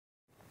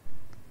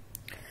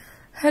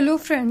Hello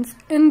friends,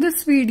 in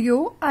this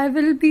video I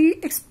will be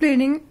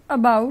explaining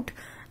about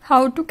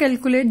how to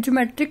calculate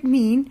geometric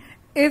mean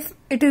if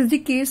it is the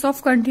case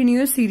of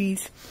continuous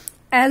series.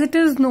 As it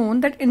is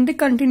known that in the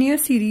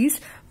continuous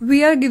series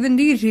we are given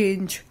the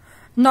range,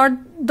 not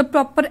the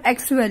proper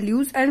x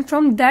values, and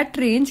from that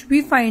range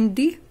we find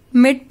the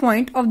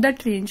midpoint of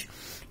that range.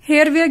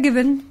 Here we are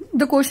given,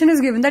 the question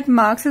is given that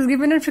marks is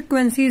given and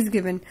frequency is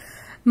given.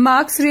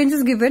 Marks range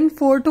is given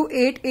 4 to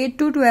 8, 8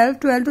 to 12,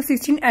 12 to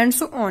 16 and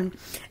so on.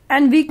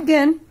 And we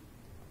can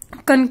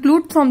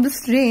conclude from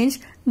this range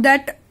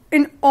that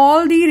in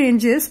all the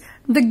ranges,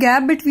 the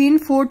gap between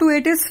 4 to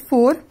 8 is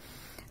 4,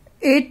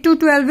 8 to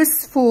 12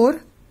 is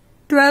 4,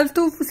 12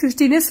 to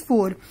 16 is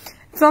 4.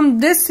 From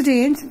this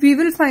range, we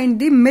will find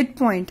the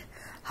midpoint.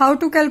 How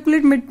to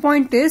calculate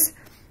midpoint is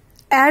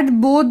add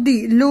both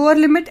the lower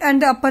limit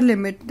and the upper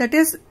limit. That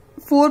is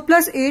 4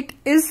 plus 8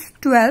 is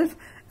 12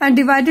 and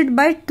divided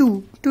by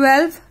 2.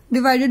 12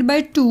 divided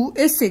by 2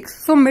 is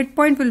 6. So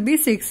midpoint will be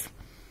 6.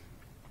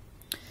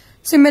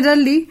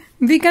 Similarly,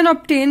 we can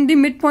obtain the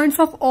midpoints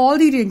of all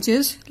the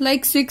ranges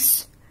like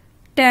 6,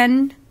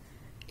 10,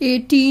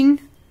 18,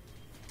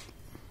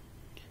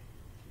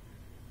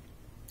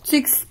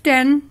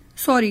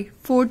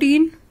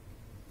 14,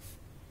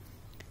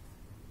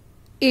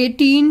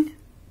 18,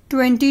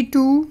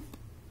 22,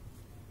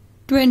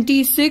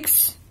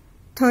 26,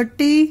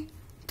 30,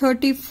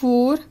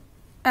 34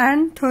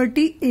 and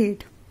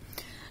 38.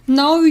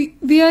 Now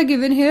we are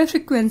given here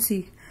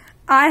frequency.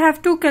 I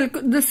have to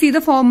see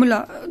the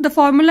formula. The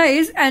formula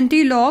is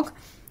anti-log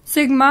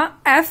sigma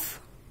f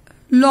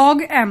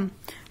log m.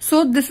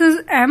 So this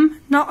is m.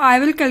 Now I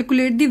will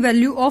calculate the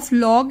value of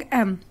log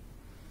m.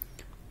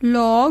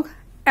 Log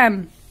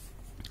m.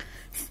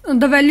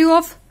 The value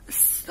of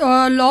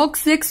log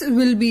 6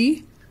 will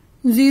be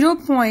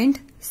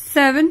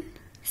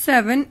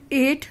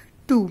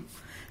 0.7782.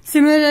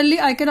 Similarly,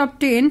 I can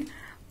obtain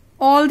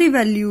all the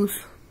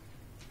values.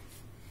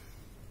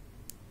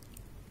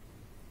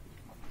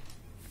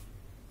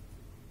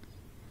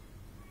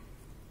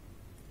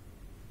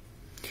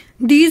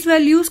 These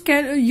values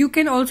you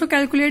can also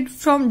calculate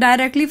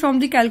directly from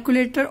the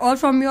calculator or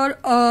from your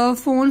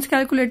phone's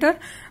calculator.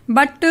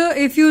 But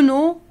if you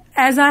know,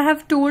 as I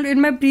have told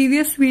in my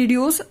previous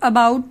videos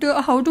about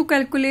how to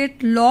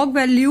calculate log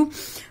value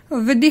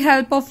with the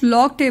help of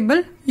log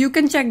table, you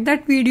can check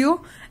that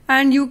video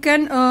and you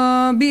can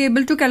be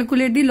able to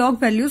calculate the log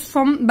values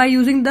by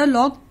using the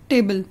log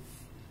table.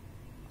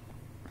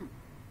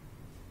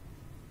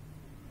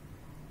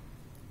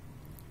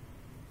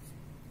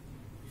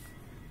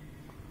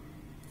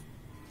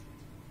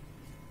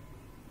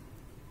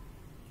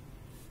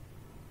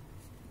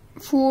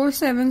 Four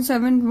seven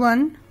seven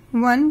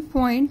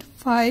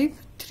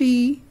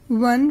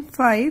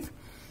 1.5315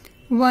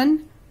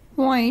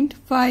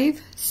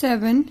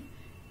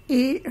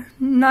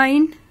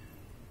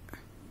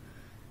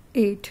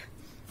 1.5798.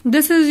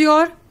 This is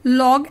your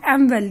log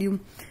m value.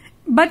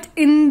 But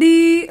in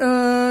the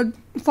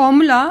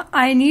formula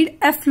I need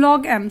f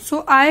log m.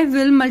 So I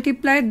will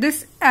multiply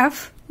this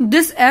f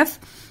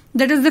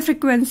that is the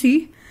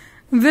frequency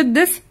with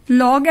this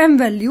log m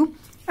value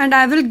and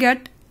I will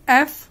get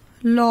f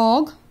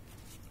log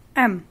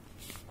m.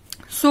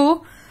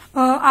 So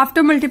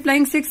after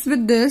multiplying 6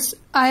 with this,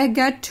 I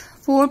get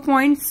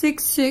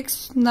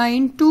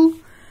 4.6692,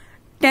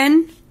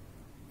 10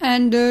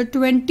 and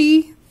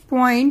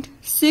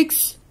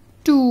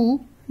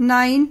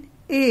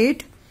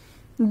 20.6298.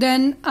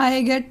 Then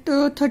I get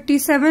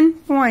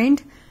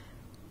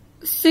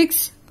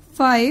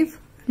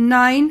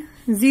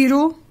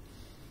 37.6590,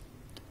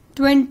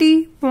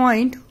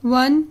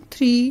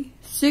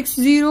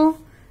 20.1360,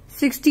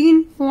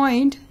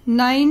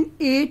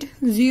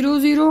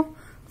 16.9800,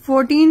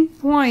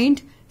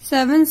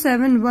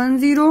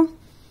 14.7710,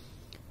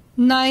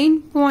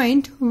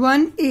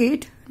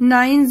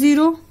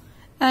 9.1890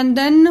 and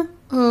then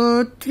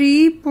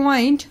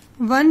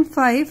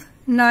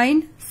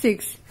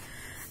 3.1596.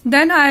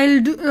 Then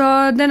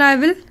I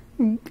will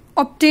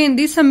obtain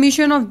the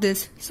summation of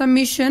this.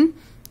 Summation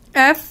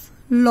f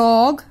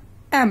log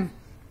m.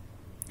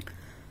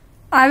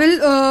 I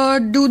will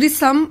do the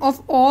sum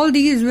of all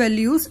these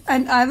values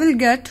and I will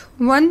get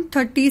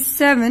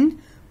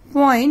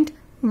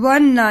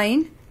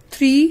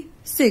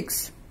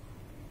 137.1936.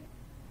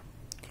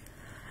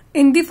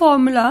 In the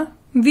formula,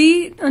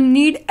 we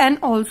need n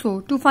also.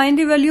 To find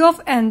the value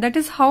of n, that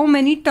is how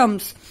many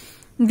terms,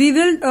 we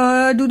will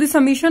do the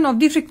summation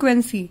of the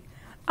frequency.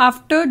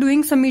 After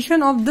doing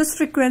summation of this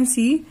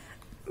frequency,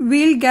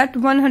 we will get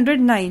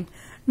 109.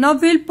 Now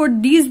we will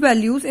put these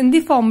values in the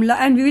formula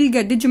and we will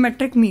get the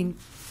geometric mean.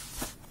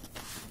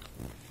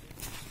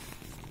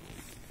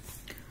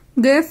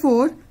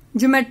 Therefore,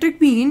 geometric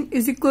mean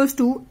is equals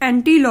to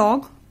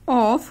anti-log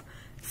of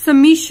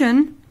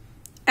summation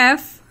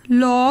f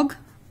log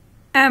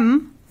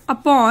m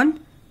upon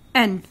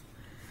n.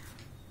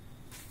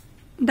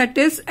 That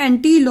is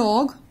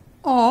anti-log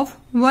of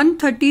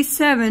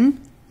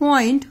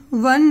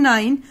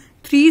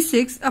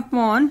 137.1936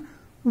 upon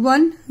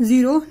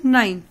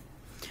 109.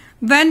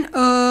 When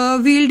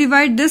we'll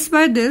divide this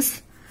by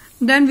this,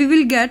 then we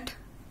will get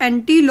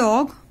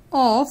antilog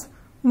of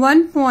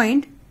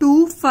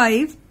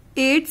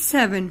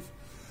 1.2587,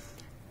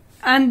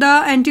 and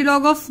the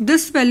antilog of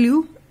this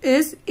value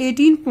is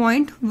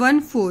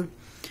 18.14.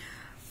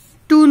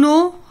 To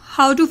know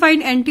how to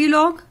find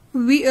antilog,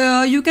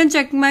 you can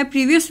check my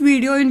previous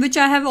video in which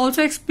I have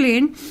also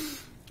explained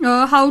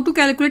how to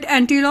calculate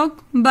antilog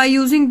by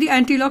using the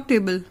antilog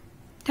table.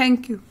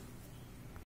 Thank you.